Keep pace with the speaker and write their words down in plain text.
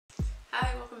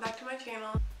Hi, welcome back to my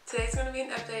channel. Today's going to be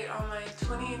an update on my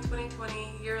 20 and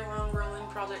 2020 year-long rolling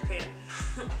project pan.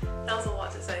 That was a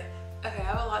lot to say. Okay, I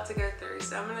have a lot to go through,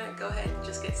 so I'm going to go ahead and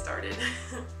just get started.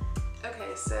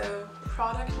 Okay, so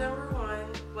product number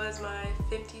 1 was my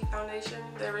Fenty foundation,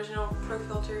 the original Pro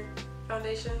Filter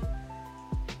foundation.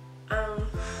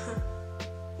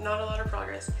 Not a lot of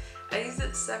progress. I used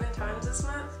it 7 times this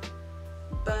month,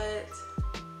 but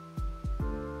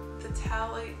the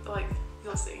tally,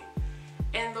 you'll see.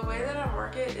 And the way that I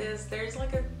mark it is there's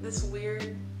this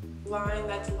weird line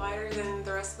that's lighter than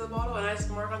the rest of the bottle, and I just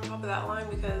mark on top of that line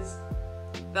because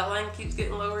that line keeps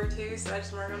getting lower too, so I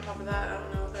just mark on top of that. I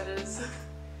don't know what that is.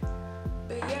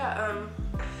 But yeah,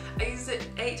 I used it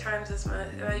 8 times this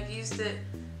month, and I've used it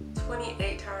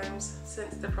 28 times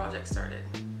since the project started.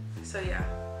 So yeah,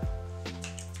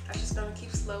 I'm just gonna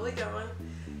keep slowly going.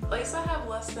 At least I have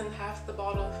less than half the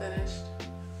bottle finished,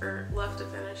 or left to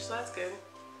finish, so that's good.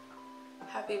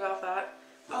 Happy about that.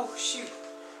 Oh shoot,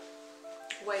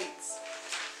 weights.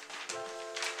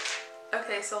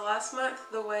 Okay, so last month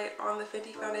the weight on the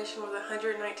Fenty foundation was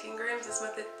 119 grams. This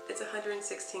month it's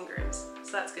 116 grams,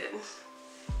 so that's good.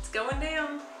 It's going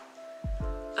down.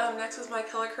 Next was my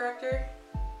color corrector.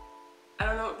 I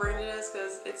don't know what brand it is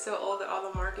because it's so old that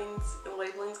all the markings and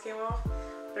labelings came off,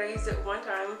 but I used it 1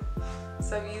 time,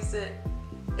 so I've used it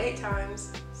 8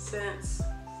 times since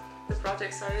the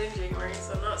project started in January,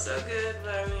 so not so good,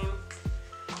 but I mean,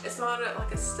 it's not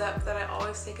a step that I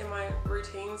always take in my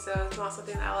routine, so it's not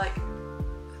something that I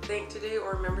think to do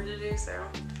or remember to do, so.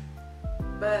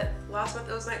 But last month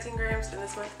it was 19 grams, and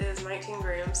this month it is 19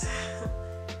 grams.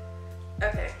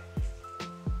 Okay,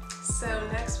 so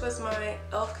next was my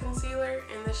e.l.f. concealer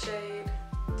in the shade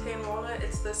Tan Walnut.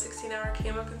 It's the 16-hour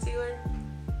camo concealer.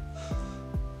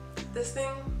 This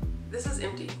is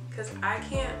empty, because I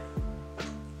can't,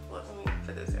 let me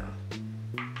put this down.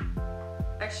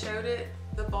 I showed it,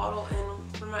 the bottle, in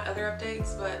one of my other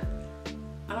updates, but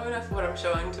I don't even know what I'm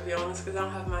showing, to be honest, because I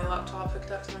don't have my laptop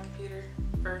hooked up to my computer,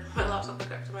 or my laptop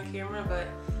hooked up to my camera, but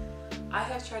I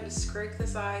have tried to scrape the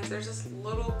sides. There's this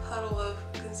little puddle of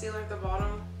concealer at the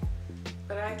bottom,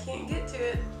 but I can't get to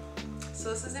it,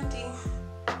 so this is empty.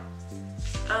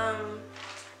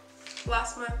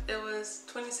 Last month it was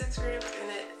 26 grams, and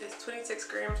it is 26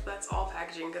 grams, but that's all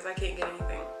packaging because I can't get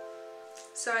anything.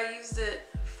 So I used it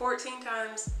 14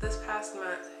 times this past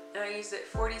month, and I used it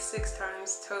 46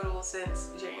 times total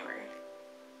since January.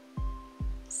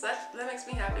 So that makes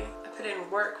me happy. I put in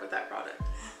work with that product.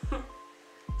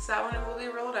 So that one will be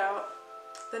rolled out.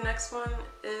 The next one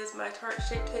is my Tarte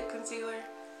Shape Tape Concealer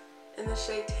in the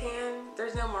shade Tan.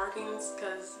 There's no markings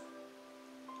because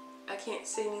I can't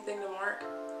see anything to mark.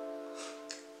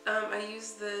 I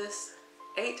used this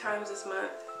 8 times this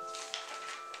month.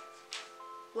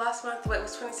 Last month the weight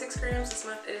was 26 grams. This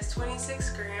month it is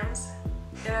 26 grams.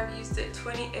 And I've used it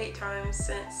 28 times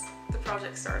since the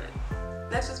project started.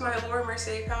 Next was my Laura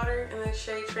Mercier powder in the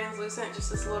shade Translucent. Just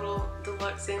this little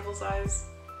deluxe sample size.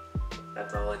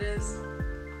 That's all it is.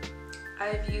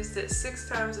 I've used it 6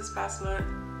 times this past month.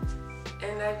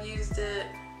 And I've used it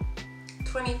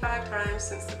 25 times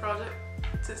since the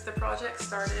project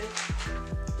started.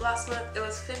 Last month it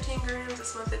was 15 grams,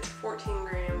 this month it's 14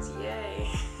 grams, yay!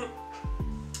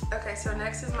 Okay, so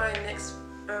next is my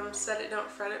NYX Set It Don't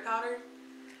Fret It powder.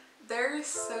 There's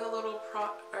so little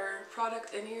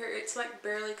product in here, it's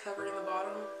barely covered in the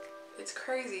bottom. It's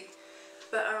crazy.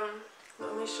 But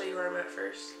let me show you where I'm at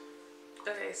first.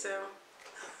 Okay, so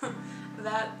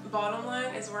that bottom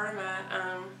line is where I'm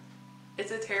at.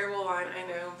 It's a terrible line, I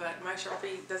know, but my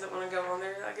Sharpie doesn't want to go on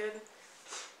there that good.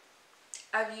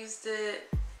 I've used it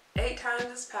 8 times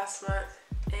this past month,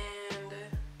 and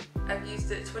I've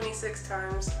used it 26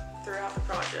 times throughout the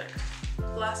project.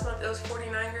 Last month it was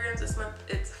 49 grams, this month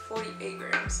it's 48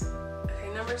 grams.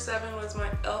 Okay, number 7 was my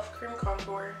e.l.f. Cream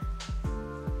Contour.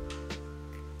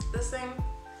 This thing,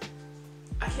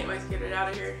 I can't wait to get it out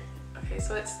of here. Okay,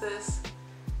 so it's this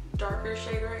darker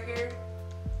shade right here.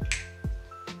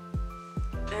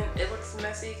 And it looks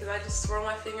messy because I just swirl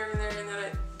my finger in there and then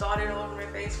it dotted all over my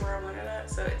face where I want it at,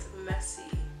 so it's messy.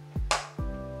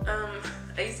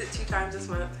 I used it 2 times this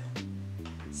month.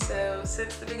 So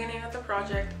since the beginning of the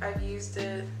project, I've used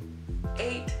it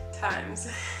 8 times.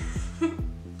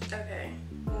 Okay,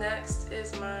 next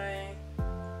is my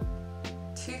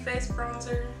Too Faced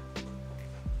bronzer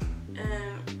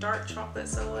in Dark Chocolate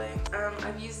Soleil.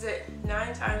 I've used it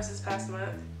 9 times this past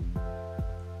month.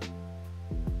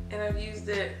 And I've used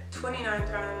it 29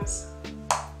 times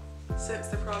since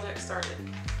the project started.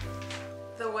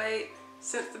 The weight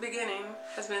since the beginning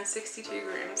has been 62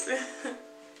 grams.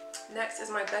 Next is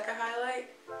my Becca highlight.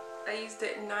 I used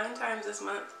it 9 times this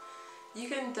month, You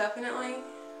can definitely,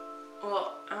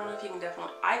 well, I don't know if you can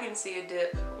definitely, I can see a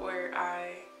dip where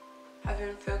I have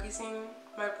been focusing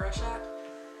my brush at.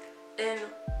 And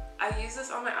I use this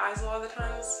on my eyes a lot of the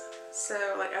times.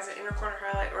 So like as an inner corner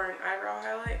highlight or an eyebrow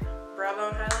highlight, brow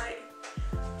bone highlight.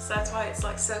 So that's why it's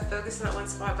like so focused in that one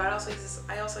spot. But I also use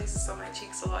this on my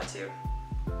cheeks a lot too.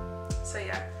 So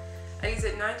yeah, I use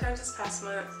it 9 times this past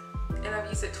month, and I've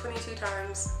used it 22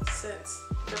 times since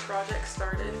the project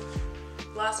started.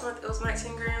 Last month it was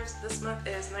 19 grams, this month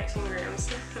is 19 grams.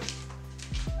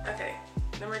 Okay,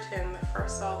 number 10, the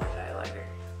first solid highlighter.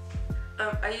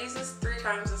 I use this 3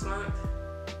 times this month.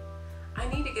 I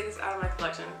need to get this out of my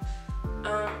collection.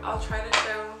 I'll try to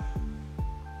show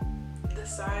the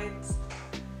sides.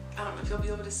 I don't know if you'll be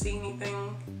able to see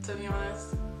anything, to be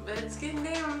honest, but it's getting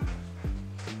down.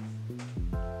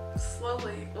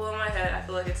 Slowly. Well, in my head, I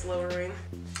feel like it's lowering.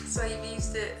 So I've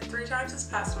used it 3 times this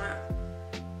past month,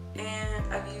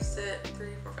 and I've used it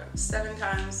 7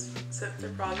 times since the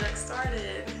project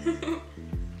started.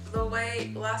 The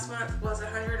weight last month was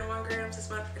 101 grams. This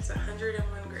month it's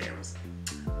 101 grams.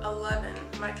 11.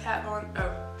 My Kat Von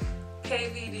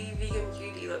KVD Vegan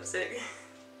Cutie lipstick,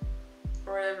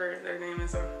 or whatever their name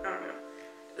is. I don't know.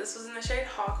 This was in the shade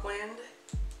Hawkwind.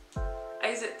 I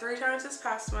used it 3 times this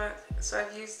past month, so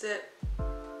I've used it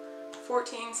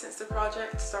 14 since the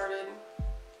project started,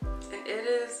 and it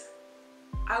is,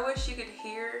 I wish you could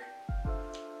hear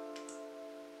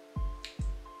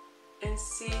and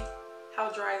see how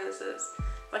dry this is.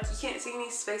 Like, you can't see any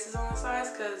spaces on the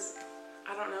sides because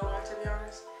I don't know why, to be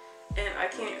honest, and I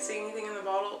can't see anything in the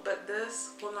bottle, but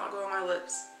this will not go on my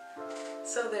lips.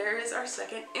 So there is our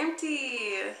second empty.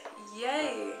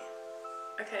 Yay.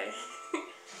 Okay.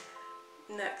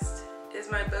 Next is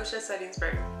my Boscia setting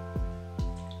spray.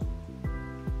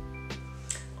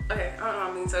 Okay, I don't know,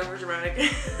 I'm being so over dramatic.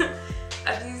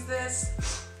 I've used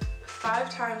this 5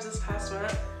 times this past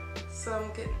month, so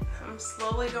I'm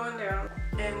slowly going down.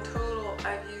 In total,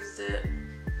 I've used it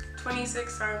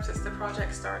 26 times since the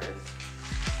project started,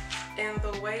 and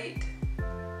the weight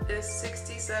is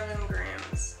 67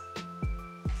 grams.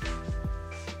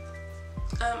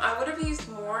 I would have used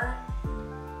more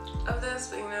of this,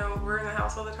 but you know, we're in the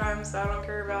house all the time, so I don't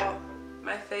care about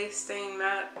my face staying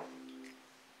matte.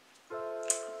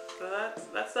 So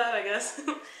that's that, I guess.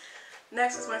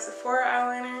 Next is my Sephora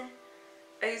eyeliner.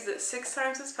 I used it 6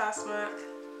 times this past month,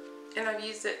 and I've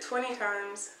used it 20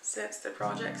 times since the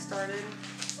project started.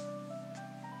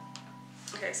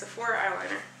 Okay, Sephora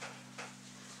eyeliner.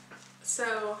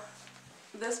 So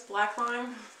this black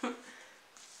line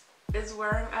is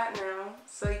where I'm at now.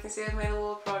 So you can see I've made a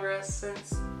little progress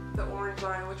since the orange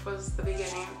line, which was the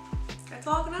beginning. That's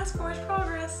all I can ask for is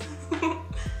progress.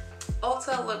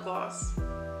 Ulta lip gloss.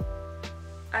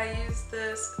 I used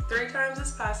this 3 times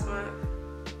this past month,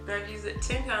 and I've used it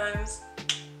 10 times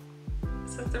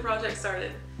since the project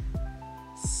started.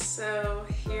 So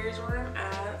here's where I'm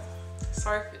at.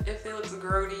 Sorry if it looks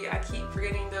grody. I keep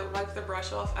forgetting to wipe the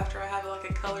brush off after I have like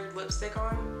a colored lipstick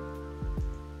on.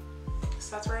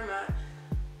 So that's where I'm at.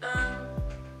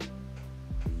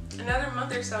 Another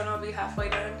month or so and I'll be halfway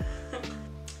done.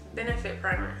 Benefit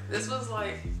primer. This was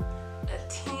like a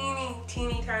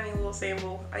teeny tiny little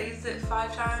sample. I used it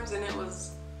 5 times and it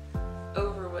was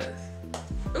over with.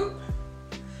 Oop!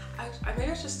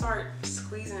 Maybe I should start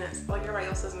squeezing it like everybody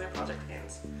else does in their project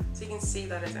pans, so you can see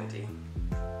that it's empty.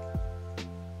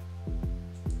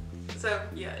 So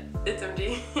yeah, it's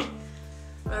empty.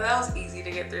 Well, that was easy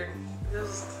to get through. It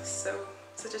was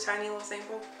such a tiny little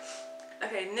sample.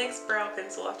 Okay, NYX brow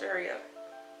pencil. I have to hurry up.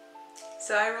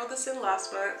 So I rolled this in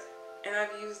last month, and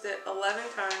I've used it 11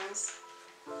 times.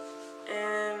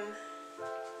 And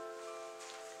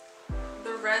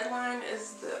the red line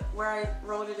is where I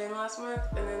rolled it in last month,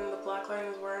 and then the black line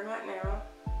is where I'm at now.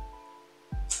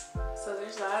 So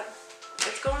there's that.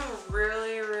 It's going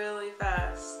really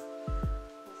fast.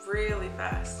 Really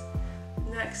fast.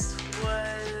 Next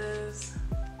was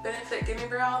Benefit Gimme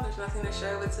Brow. There's nothing to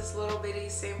show. It's this little bitty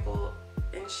sample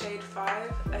in shade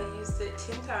 5. I used it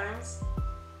 10 times.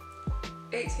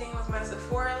 18 was my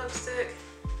Sephora lipstick.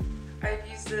 I've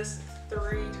used this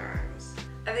 3 times.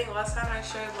 I think last time I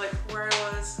showed like where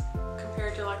I was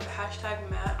compared to like the hashtag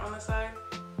matte on the side.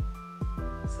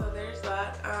 So there's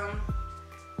that.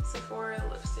 Sephora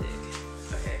lipstick.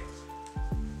 Okay.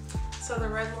 So the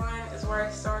red line is where I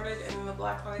started, and then the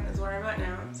black line is where I'm at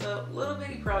now. So little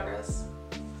bitty progress.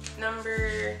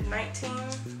 Number 19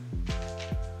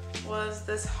 was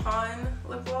this Han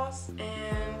lip gloss,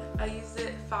 and I used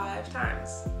it 5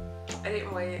 times. I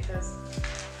didn't weigh it because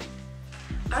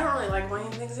I don't really like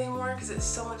weighing things anymore because it's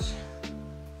so much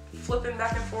flipping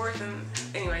back and forth, and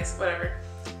anyways, whatever.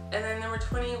 And then number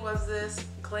 20 was this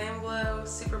Glam Glow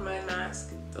Super Mud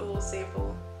Mask, the little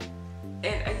sample.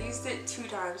 And I used it 2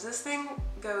 times. This thing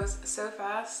goes so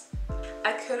fast.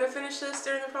 I could have finished this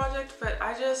during the project, but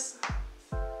I don't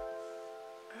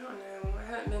know. I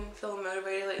haven't been feeling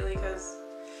motivated lately because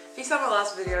if you saw my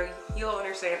last video, you'll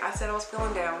understand. I said I was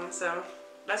feeling down, so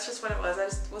that's just what it was. I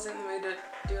just wasn't in the mood to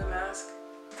do a mask.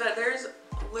 But there's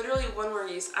literally one more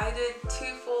use. I did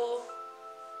 2 full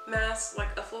masks,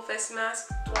 like a full face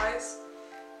mask twice,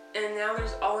 and now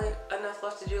there's only enough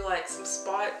left to do like some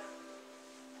spot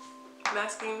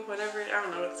masking, whatever, I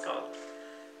don't know what it's called.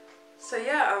 So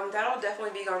yeah, that'll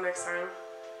definitely be gone next time.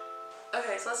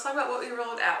 Okay, so let's talk about what we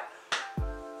rolled out.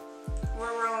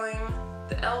 We're rolling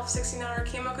the e.l.f. 16-hour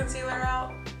Chemo Concealer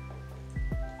out,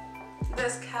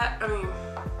 this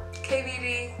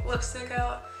KVD lipstick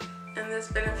out, and this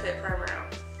Benefit primer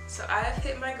out. So I have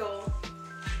hit my goal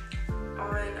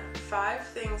on 5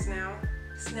 things now.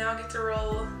 So now I get to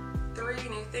roll 3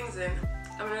 new things in.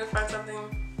 I'm gonna go find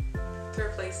something to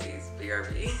replace these,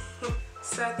 BRB.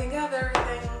 So I think I have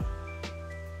everything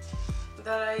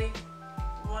that I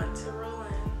want to roll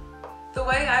in. The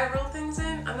way I roll things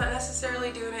in, I'm not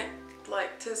necessarily doing it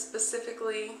like to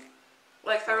specifically,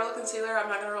 like if I roll a concealer, I'm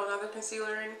not gonna roll another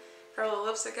concealer in. If I roll a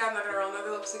lipstick out, I'm not gonna roll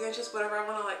another lipstick in. It's just whatever I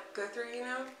wanna like go through, you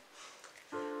know?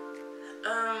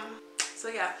 So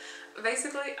yeah,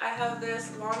 basically I have this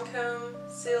Lancome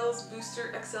Cils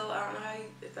Booster XL, I don't know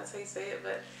if that's how you say it,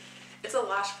 but it's a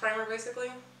lash primer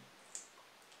basically.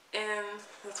 And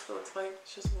that's what it looks like,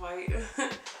 it's just white.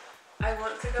 I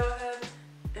want to go ahead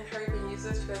and hurry up and use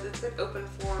this because it's been open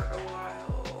for a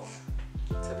while,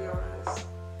 to be honest.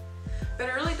 But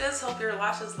it really does help your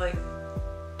lashes like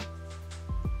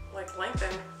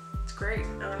lengthen. It's great,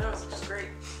 I don't know, it's just great.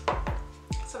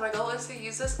 So my goal is to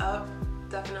use this up,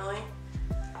 definitely.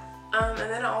 And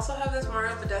then I also have this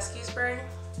Mario Badescu spray.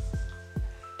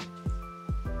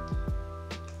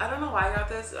 I don't know why I got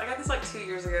this. I got this like 2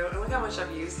 years ago, and look how much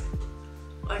I've used.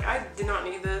 Like, I did not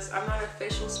need this. I'm not a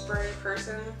facial spray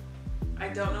person. I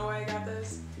don't know why I got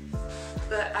this.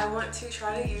 But I want to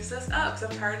try to use this up because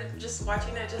I'm tired of just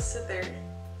watching it just sit there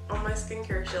on my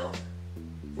skincare shelf.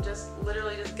 Just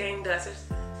literally just getting dust.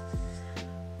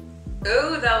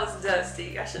 Oh, that was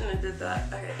dusty. I shouldn't have did that.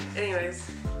 Okay, anyways.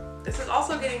 This is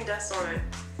also getting dust on it.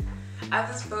 I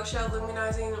have this Boscia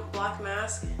Luminizing Black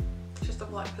Mask. It's just a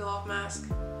black peel off mask.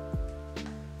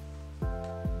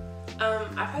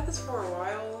 I've had this for a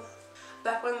while.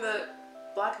 Back when the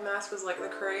black mask was like the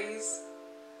craze.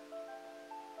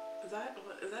 Is that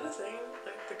a thing?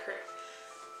 Like the craze.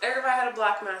 Everybody had a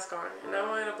black mask on, and I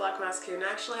wanted a black mask too. And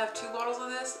I actually have 2 bottles of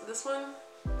this. This one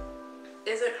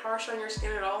isn't harsh on your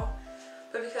skin at all,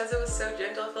 but because it was so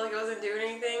gentle, I feel like it wasn't doing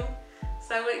anything.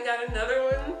 So I went and got another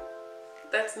one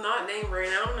that's not name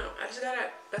brand. I don't know. I just got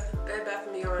it at Bed Bath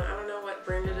 & Beyond. I don't know what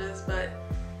brand it is, but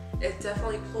it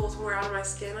definitely pulls more out of my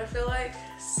skin, I feel like.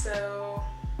 So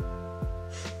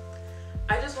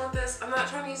I just want this. I'm not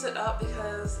trying to use it up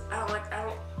because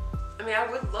I mean, I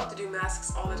would love to do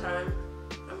masks all the time.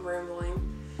 I'm rambling.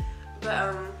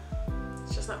 But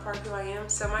it's just not part of who I am.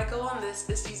 So my goal on this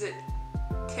is to use it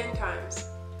 10 times.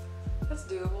 That's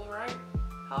doable, right?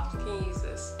 How often can you use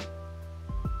this?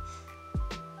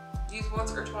 Use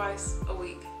once or twice a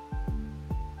week.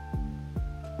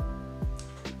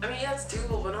 I mean, yeah, it's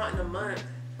doable, but not in a month.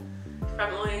 If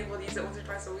I'm only able to use it once or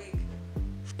twice a week.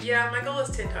 Yeah, my goal is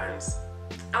 10 times.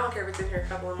 I don't care if it's in here a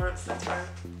couple of months, that's fine.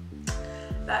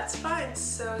 That's fine,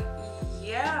 so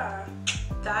yeah.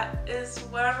 That is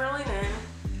what I'm rolling in.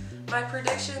 My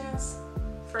predictions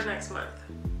for next month.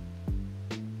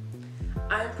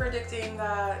 I'm predicting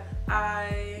that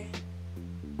I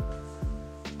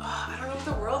don't know what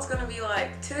the world's gonna be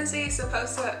like. Tennessee is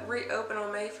supposed to reopen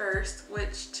on May 1st,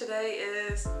 which today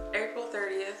is April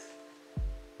 30th.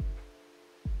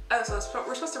 Oh, so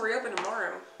we're supposed to reopen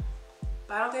tomorrow.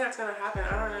 But I don't think that's gonna happen.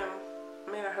 I don't know.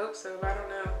 I mean, I hope so, but I don't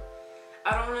know.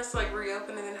 I don't want us to like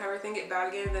reopen and then have everything get bad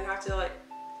again and then have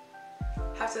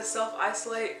to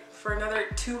self-isolate for another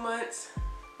 2 months.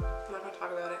 I'm not gonna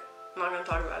talk about it. I'm not gonna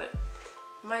talk about it.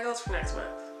 My goals for next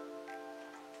month.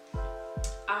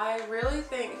 I really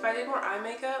think if I did more eye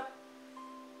makeup,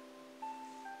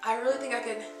 I really think I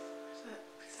could, where's that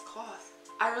piece of cloth?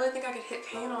 I really think I could hit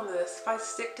pan on this. If I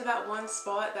stick to that one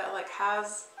spot that like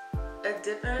has a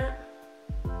dip in it,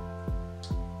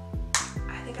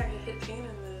 I think I could hit pan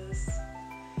in this.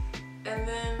 And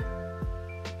then,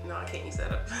 no, I can't use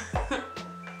that up.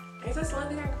 I guess that's the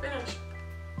only thing I can finish.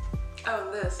 Oh,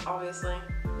 and this, obviously.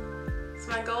 So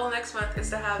my goal next month is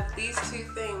to have these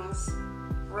 2 things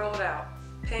rolled out.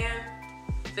 Pan,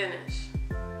 finish.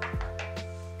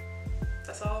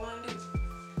 That's all I want to do.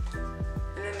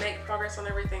 make progress on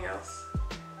everything else.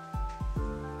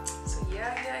 So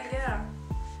yeah.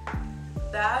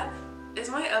 That is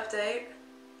my update.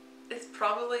 It's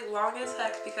probably long as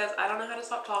heck because I don't know how to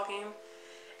stop talking.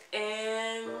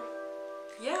 And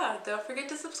yeah, don't forget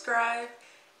to subscribe,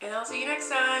 and I'll see you next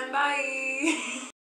time. Bye.